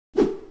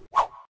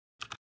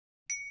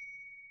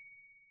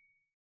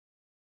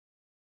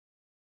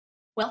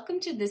Welcome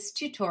to this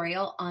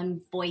tutorial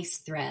on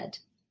VoiceThread,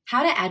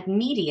 how to add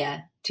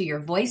media to your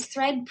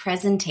VoiceThread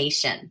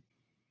presentation.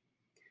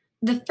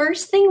 The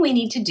first thing we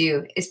need to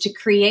do is to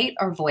create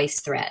our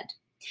VoiceThread.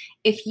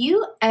 If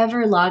you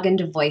ever log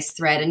into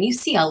VoiceThread and you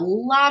see a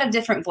lot of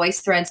different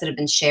voice threads that have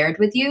been shared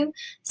with you,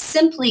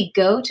 simply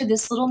go to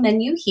this little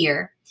menu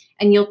here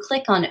and you'll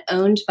click on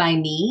Owned by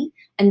Me,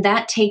 and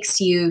that takes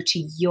you to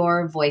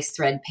your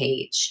VoiceThread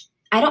page.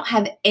 I don't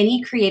have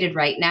any created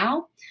right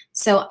now,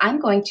 so I'm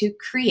going to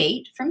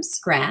create from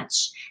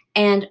scratch,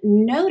 and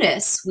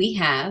notice we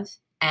have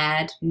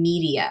Add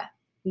Media.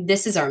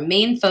 This is our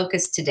main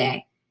focus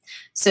today.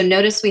 So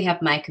notice we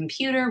have My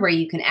Computer, where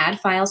you can add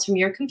files from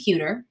your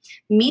computer.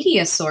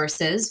 Media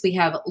sources, we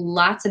have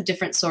lots of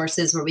different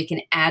sources where we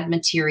can add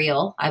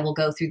material. I will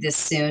go through this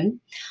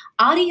soon.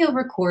 Audio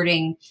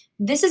recording,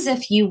 this is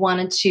if you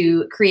wanted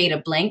to create a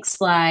blank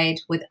slide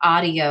with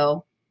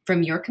audio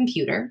from your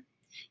computer.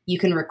 You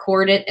can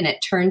record it and it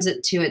turns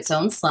it to its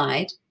own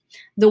slide.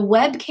 The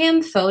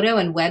webcam photo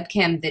and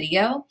webcam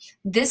video,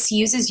 this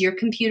uses your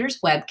computer's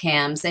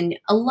webcams, and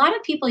a lot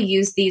of people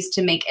use these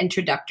to make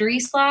introductory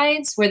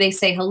slides where they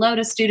say hello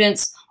to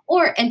students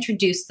or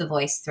introduce the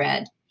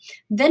VoiceThread.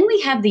 Then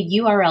we have the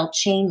URL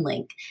chain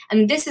link,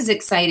 and this is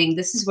exciting.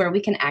 This is where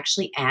we can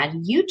actually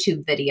add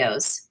YouTube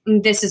videos.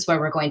 And this is where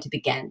we're going to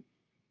begin.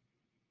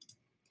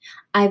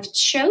 I've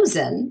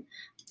chosen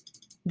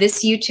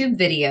this YouTube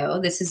video.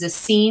 This is a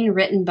scene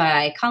written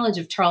by College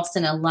of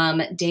Charleston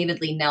alum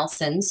David Lee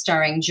Nelson,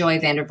 starring Joy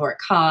Vandervoort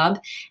Cobb.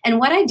 And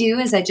what I do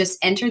is I just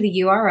enter the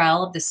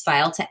URL of this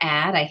file to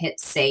add. I hit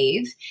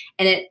save,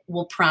 and it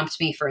will prompt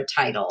me for a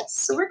title.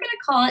 So we're going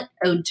to call it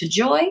Ode to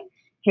Joy,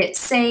 hit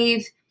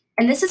save,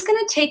 and this is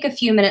going to take a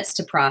few minutes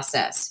to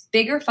process.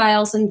 Bigger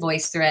files in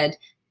VoiceThread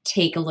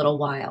take a little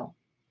while,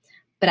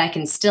 but I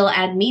can still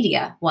add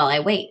media while I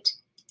wait.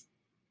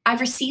 I've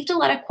received a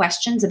lot of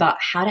questions about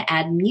how to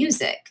add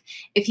music.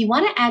 If you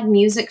want to add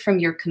music from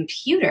your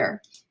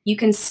computer, you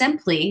can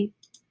simply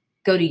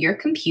go to your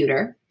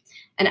computer,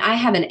 and I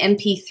have an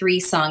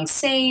MP3 song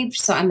saved,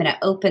 so I'm going to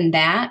open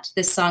that,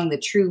 this song, The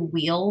True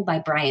Wheel by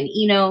Brian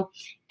Eno,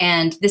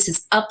 and this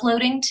is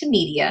uploading to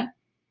media,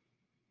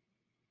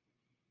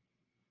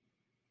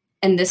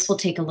 and this will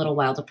take a little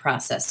while to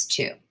process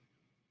too.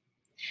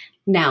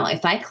 Now,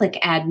 if I click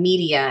Add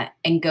Media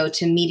and go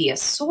to Media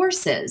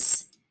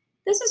Sources,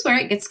 this is where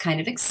it gets kind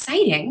of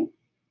exciting.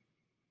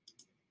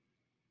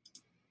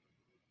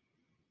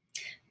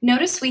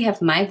 Notice we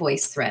have My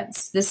Voice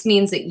Threads. This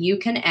means that you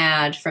can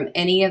add from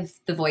any of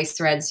the voice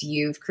threads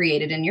you've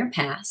created in your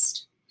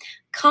past.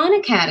 Khan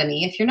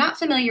Academy, if you're not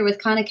familiar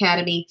with Khan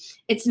Academy,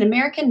 it's an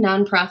American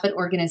nonprofit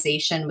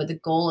organization with the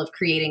goal of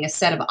creating a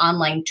set of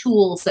online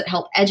tools that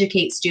help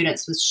educate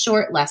students with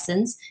short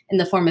lessons in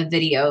the form of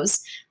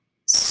videos.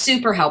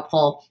 Super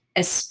helpful,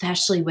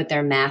 especially with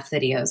their math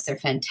videos. They're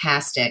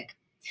fantastic.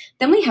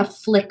 Then we have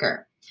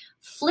Flickr.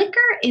 Flickr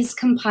is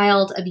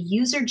compiled of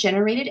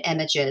user-generated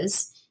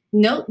images.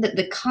 Note that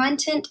the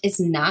content is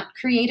not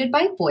created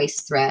by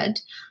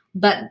VoiceThread,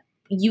 but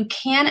you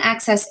can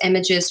access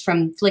images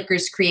from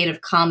Flickr's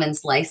Creative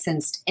Commons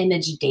licensed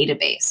image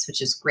database,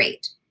 which is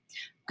great.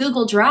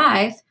 Google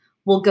Drive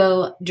will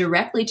go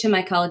directly to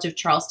my College of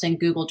Charleston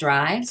Google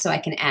Drive, so I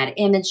can add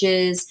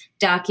images,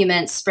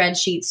 documents,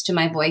 spreadsheets to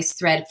my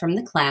VoiceThread from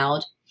the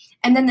cloud.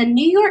 And then the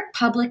New York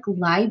Public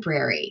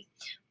Library.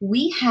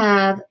 We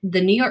have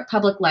the New York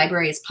Public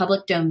Library's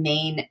public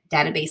domain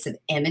database of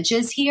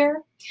images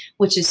here,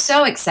 which is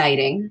so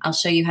exciting. I'll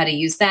show you how to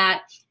use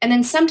that. And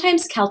then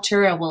sometimes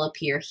Kaltura will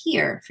appear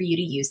here for you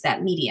to use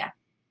that media.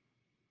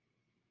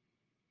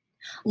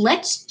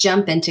 Let's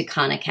jump into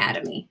Khan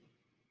Academy.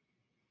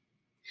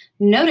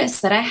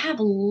 Notice that I have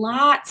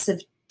lots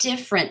of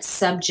different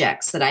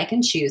subjects that I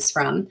can choose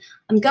from.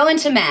 I'm going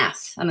to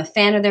math. I'm a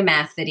fan of their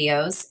math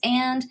videos.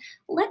 And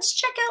let's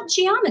check out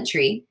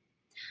geometry.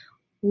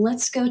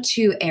 Let's go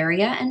to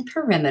area and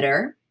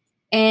perimeter.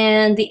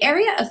 And the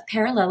area of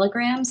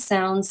parallelogram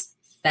sounds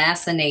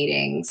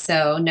fascinating.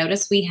 So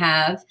notice we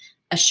have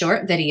a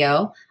short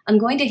video. I'm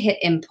going to hit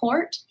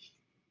import.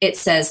 It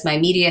says my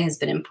media has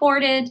been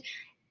imported.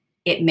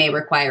 It may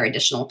require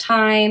additional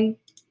time.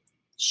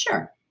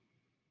 Sure.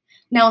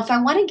 Now, if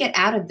I want to get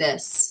out of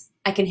this,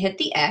 I can hit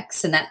the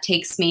X, and that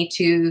takes me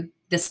to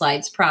the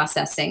slides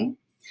processing.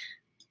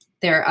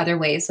 There are other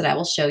ways that I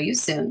will show you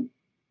soon.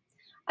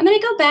 I'm going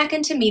to go back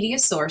into media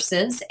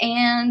sources,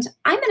 and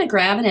I'm going to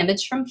grab an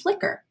image from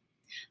Flickr.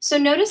 So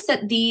notice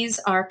that these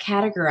are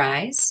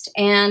categorized,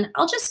 and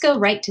I'll just go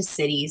right to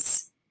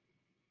cities.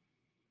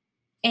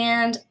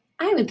 And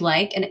I would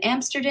like an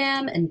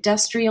Amsterdam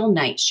industrial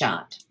night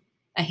shot.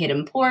 I hit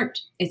import,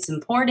 it's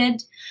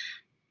imported.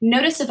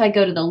 Notice if I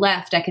go to the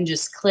left, I can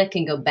just click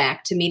and go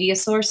back to media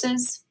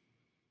sources.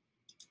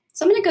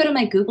 So I'm going to go to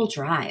my Google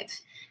Drive.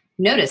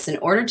 Notice, in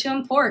order to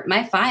import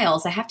my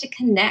files, I have to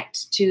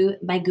connect to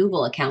my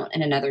Google account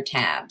in another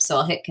tab. So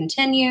I'll hit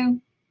continue.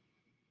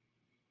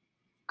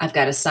 I've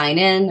got to sign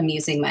in. I'm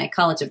using my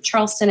College of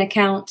Charleston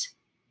account.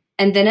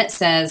 And then it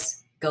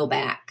says go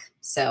back.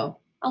 So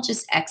I'll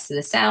just X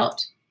this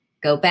out.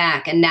 go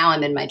back, and now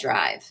I'm in my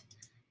drive.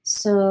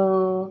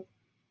 So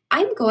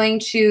I'm going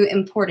to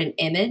import an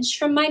image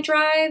from my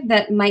drive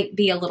that might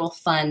be a little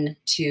fun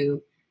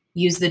to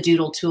use the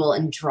doodle tool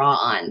and draw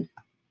on.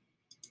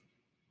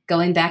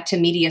 Going back to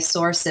media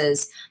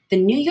sources, the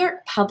New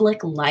York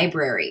Public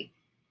Library.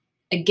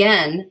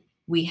 Again,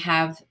 we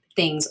have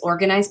things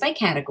organized by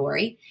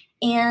category,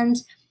 and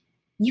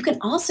you can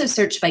also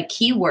search by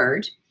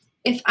keyword.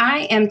 If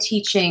I am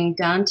teaching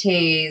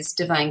Dante's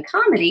Divine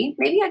Comedy,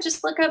 maybe I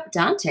just look up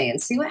Dante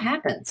and see what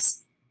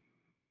happens.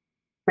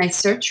 My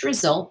search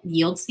result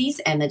yields these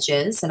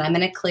images, and I'm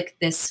going to click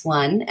this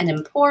one and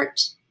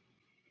import.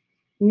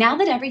 Now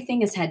that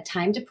everything has had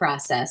time to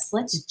process,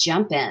 let's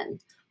jump in.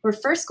 We're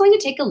first going to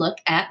take a look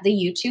at the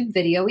YouTube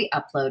video we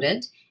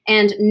uploaded,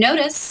 and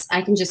notice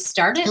I can just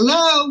start it.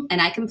 Hello. And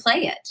I can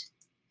play it.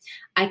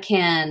 I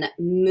can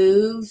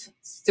move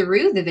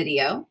through the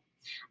video.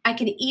 I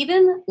can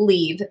even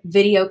leave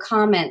video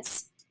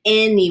comments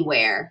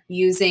anywhere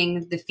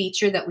using the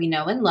feature that we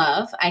know and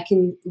love. I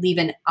can leave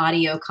an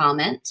audio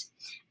comment.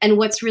 And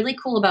what's really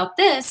cool about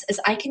this is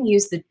I can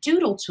use the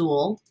doodle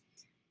tool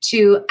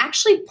to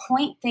actually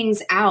point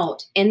things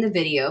out in the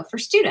video for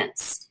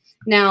students.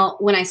 Now,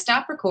 when I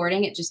stop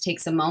recording, it just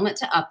takes a moment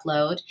to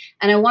upload.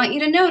 And I want you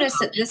to notice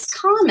that this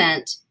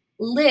comment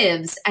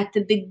lives at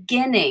the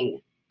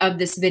beginning of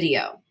this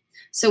video.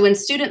 So when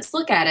students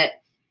look at it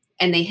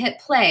and they hit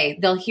play,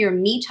 they'll hear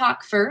me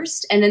talk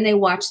first, and then they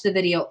watch the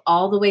video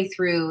all the way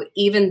through,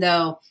 even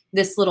though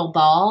this little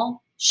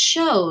ball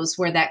shows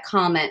where that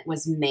comment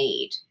was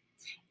made.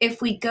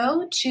 If we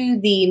go to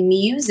the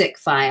music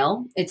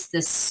file, it's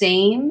the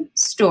same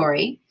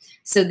story.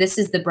 So this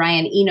is the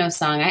Brian Eno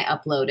song I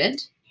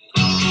uploaded.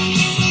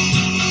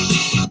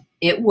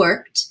 It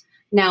worked.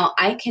 Now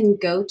I can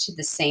go to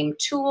the same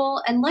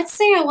tool, and let's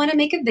say I want to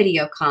make a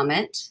video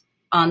comment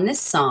on this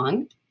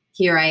song.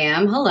 Here I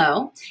am,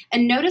 hello.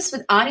 And notice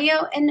with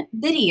audio and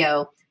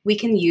video, we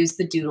can use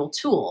the doodle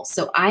tool.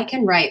 So I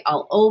can write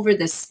all over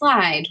this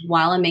slide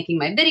while I'm making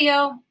my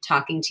video,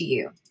 talking to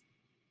you.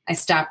 I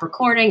stop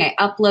recording, I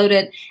upload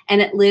it,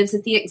 and it lives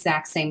at the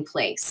exact same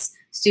place.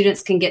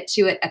 Students can get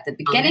to it at the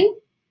beginning,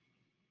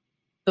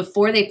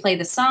 before they play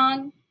the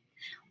song,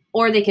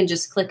 or they can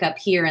just click up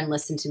here and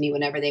listen to me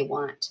whenever they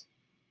want.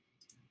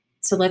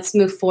 So let's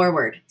move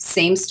forward.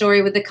 Same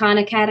story with the Khan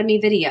Academy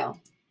video.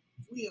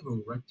 We have a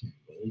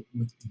rectangle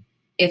with...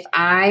 If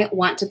I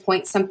want to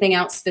point something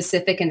out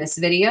specific in this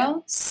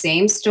video,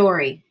 same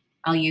story.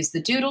 I'll use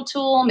the doodle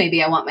tool.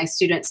 Maybe I want my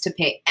students to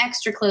pay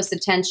extra close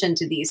attention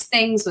to these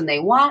things when they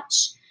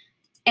watch,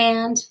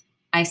 and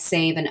I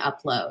save and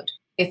upload.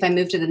 If I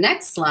move to the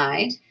next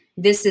slide,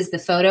 this is the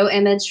photo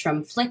image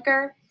from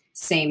Flickr.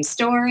 Same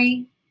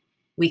story.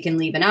 We can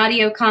leave an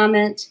audio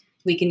comment.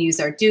 We can use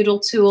our doodle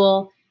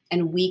tool,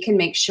 and we can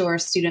make sure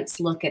students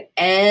look at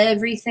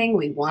everything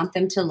we want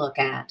them to look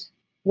at.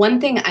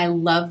 One thing I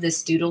love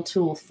this doodle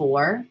tool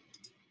for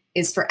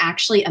is for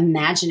actually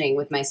imagining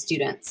with my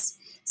students.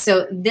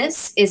 So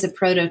this is a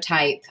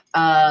prototype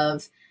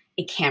of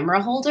a camera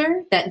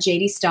holder that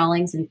J.D.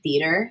 Stallings in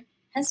theater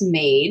has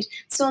made.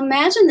 So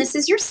imagine this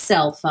is your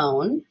cell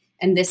phone,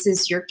 and this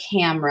is your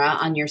camera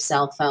on your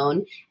cell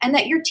phone, and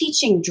that you're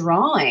teaching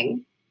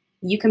drawing.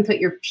 You can put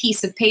your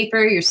piece of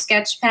paper, your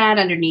sketch pad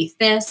underneath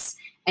this,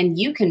 and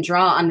you can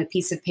draw on the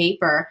piece of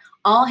paper,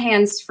 all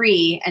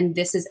hands-free, and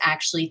this is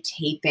actually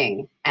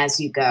taping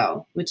as you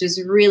go, which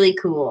is really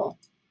cool.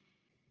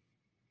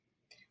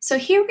 So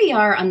here we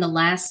are on the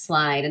last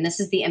slide, and this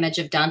is the image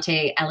of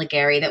Dante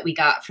Alighieri that we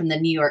got from the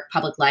New York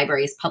Public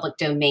Library's public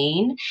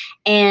domain.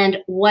 And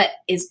what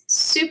is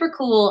super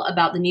cool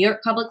about the New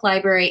York Public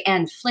Library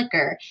and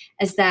Flickr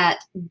is that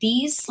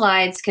these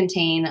slides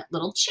contain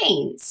little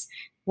chains.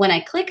 When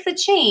I click the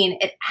chain,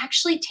 it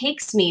actually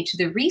takes me to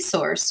the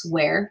resource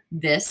where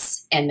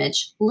this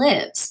image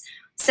lives.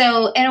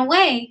 So in a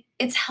way,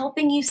 it's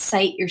helping you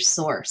cite your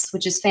source,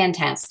 which is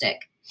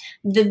fantastic.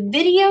 The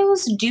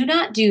videos do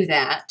not do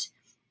that.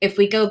 If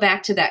we go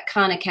back to that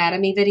Khan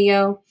Academy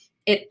video,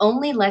 it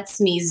only lets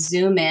me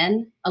zoom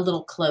in a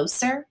little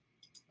closer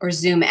or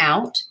zoom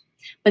out,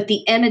 but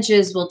the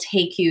images will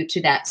take you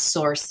to that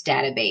source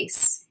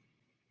database.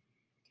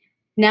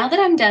 Now that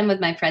I'm done with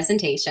my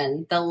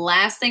presentation, the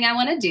last thing I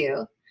want to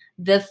do,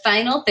 the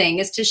final thing,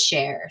 is to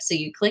share. So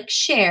you click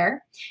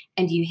share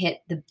and you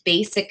hit the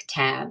basic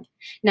tab.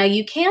 Now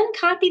you can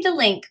copy the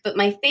link, but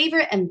my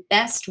favorite and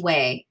best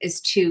way is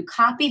to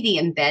copy the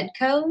embed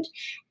code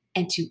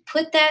and to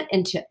put that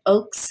into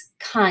Oak's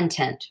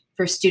content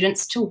for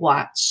students to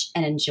watch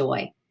and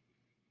enjoy.